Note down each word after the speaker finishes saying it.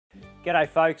G'day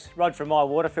folks, Rod from My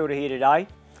Water Filter here today.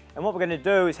 And what we're going to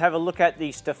do is have a look at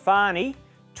the Stefani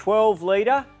 12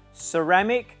 litre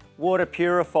ceramic water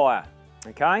purifier.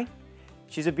 Okay,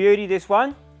 she's a beauty, this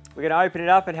one. We're going to open it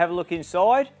up and have a look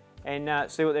inside and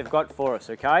see what they've got for us,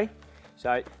 okay?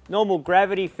 So, normal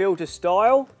gravity filter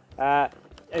style.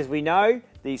 As we know,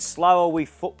 the slower we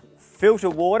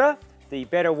filter water, the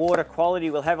better water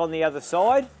quality we'll have on the other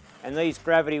side. And these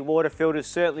gravity water filters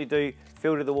certainly do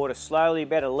filter the water slowly,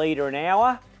 about 1 litre an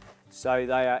hour. So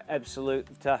they are absolute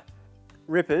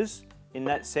rippers in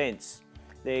that sense.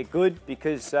 They're good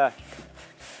because there's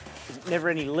never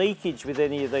any leakage with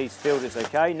any of these filters,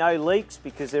 okay? No leaks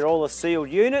because they're all a sealed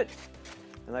unit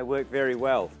and they work very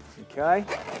well, okay?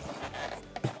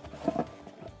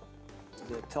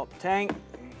 The top tank.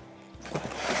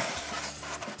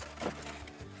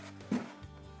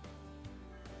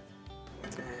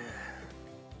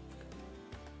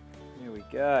 There we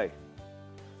go.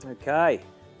 Okay.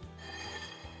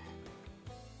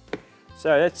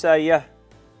 So that's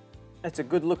a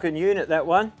good looking unit, that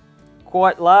one.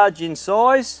 Quite large in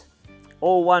size,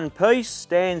 all one piece,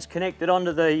 stands connected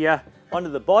onto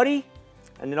the body,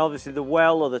 and then obviously the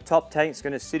well or the top tank's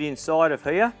going to sit inside of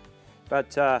here.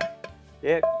 But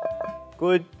yeah,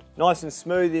 good, nice and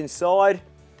smooth inside,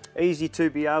 easy to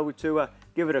be able to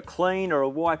give it a clean or a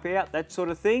wipe out, that sort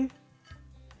of thing.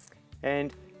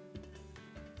 And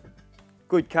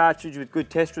good cartridge with good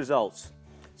test results.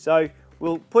 So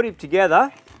we'll put him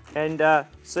together and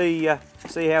see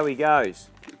how he goes.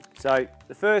 So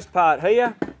the first part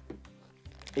here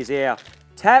is our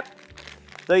tap.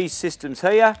 These systems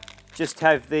here just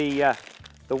have the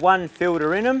one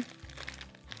filter in them.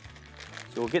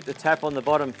 So we'll get the tap on the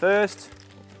bottom first.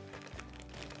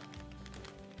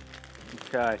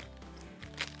 Okay.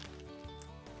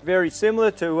 Very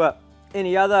similar to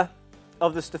any other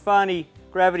of the Stefani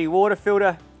gravity water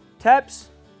filter taps.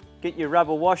 Get your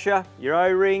rubber washer, your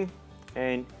O-ring,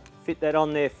 and fit that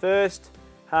on there first,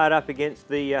 hard up against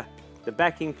the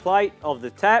backing plate of the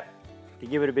tap. You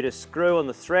give it a bit of screw on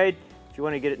the thread if you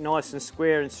want to get it nice and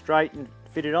square and straight and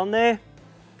fit it on there.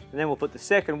 And then we'll put the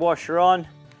second washer on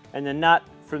and the nut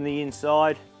from the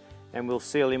inside, and we'll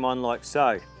seal him on like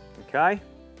so. Okay,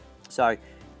 so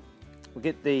we'll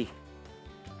get the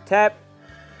tap,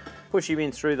 push him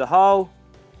in through the hole,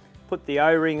 put the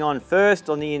O-ring on first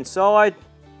on the inside,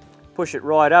 push it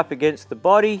right up against the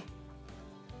body.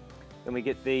 Then we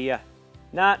get the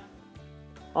nut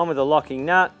on with the locking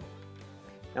nut,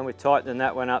 and we're tightening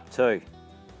that one up too.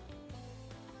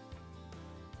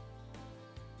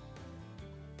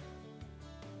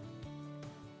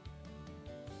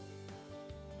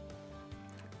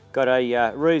 Got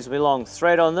a reasonably long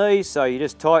thread on these, so you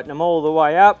just tighten them all the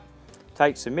way up.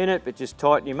 Takes a minute, but just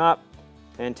tighten him up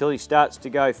until he starts to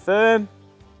go firm.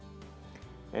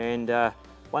 And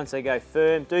once they go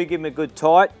firm, do give them a good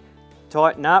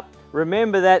tighten up.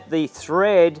 Remember that the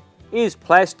thread is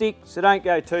plastic, so don't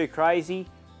go too crazy,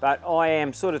 but I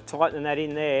am sort of tightening that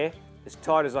in there as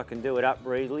tight as I can do it up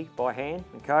easily by hand,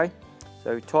 okay?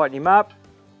 So tighten him up,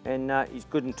 and he's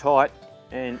good and tight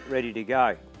and ready to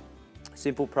go.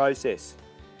 Simple process.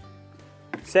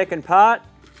 Second part,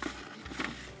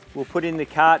 we'll put in the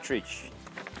cartridge.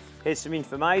 Here's some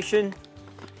information,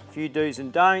 a few do's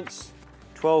and don'ts,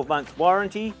 12-month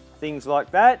warranty, things like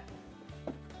that.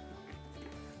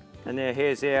 And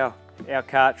here's our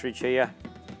cartridge here,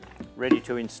 ready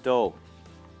to install.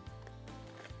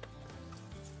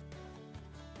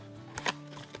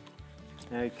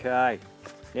 Okay,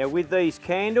 now with these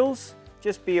candles,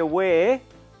 just be aware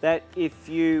that if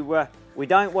we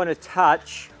don't want to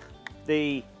touch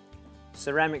the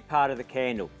ceramic part of the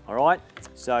candle, all right?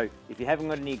 So if you haven't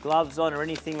got any gloves on or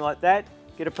anything like that,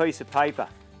 get a piece of paper,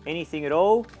 anything at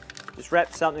all, just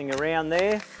wrap something around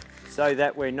there so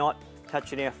that we're not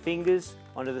touching our fingers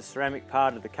onto the ceramic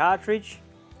part of the cartridge,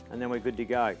 and then we're good to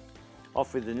go.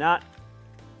 Off with the nut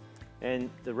and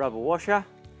the rubber washer.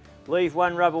 Leave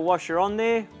one rubber washer on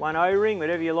there, one O-ring,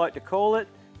 whatever you like to call it,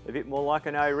 a bit more like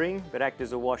an O-ring, but act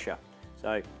as a washer.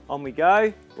 So on we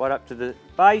go, right up to the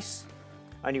base.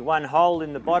 Only one hole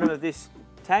in the bottom of this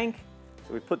tank,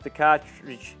 so we put the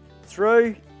cartridge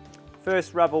through.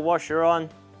 First rubber washer on,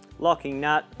 locking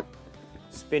nut,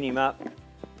 spin him up,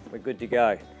 we're good to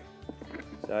go.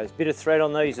 So there's a bit of thread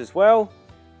on these as well,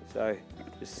 so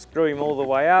just screw him all the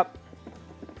way up.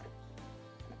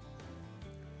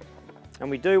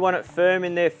 And we do want it firm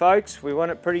in there, folks. We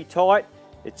want it pretty tight.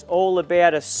 It's all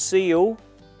about a seal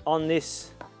on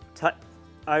this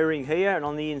O-ring here and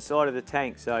on the inside of the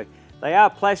tank. So they are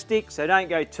plastic, so don't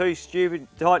go too stupid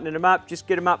tightening them up. Just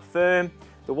get them up firm.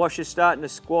 The washer's starting to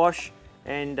squash,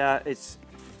 and it's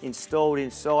installed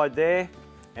inside there,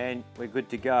 and we're good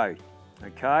to go.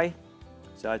 Okay,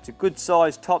 so it's a good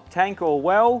sized top tank or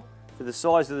well for the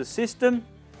size of the system,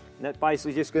 and that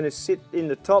basically just going to sit in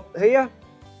the top here,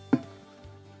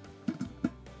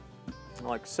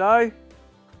 like so,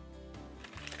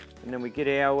 and then we get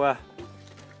our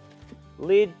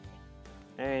lid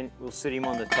and we'll sit him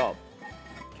on the top.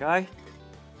 Okay,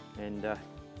 and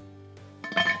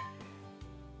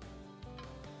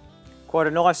quite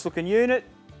a nice looking unit,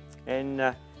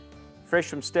 and fresh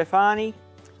from Stefani.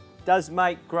 Does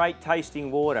make great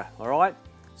tasting water, all right?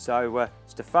 So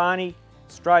Stefani,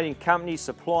 Australian company,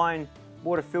 supplying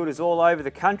water filters all over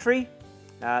the country.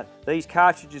 These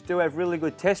cartridges do have really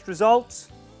good test results,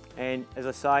 and as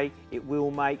I say, it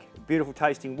will make beautiful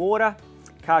tasting water.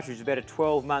 Cartridge is about a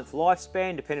 12-month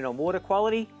lifespan depending on water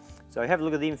quality. So have a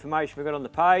look at the information we've got on the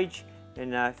page,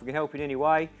 and if we can help in any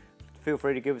way, feel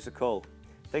free to give us a call.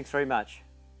 Thanks very much.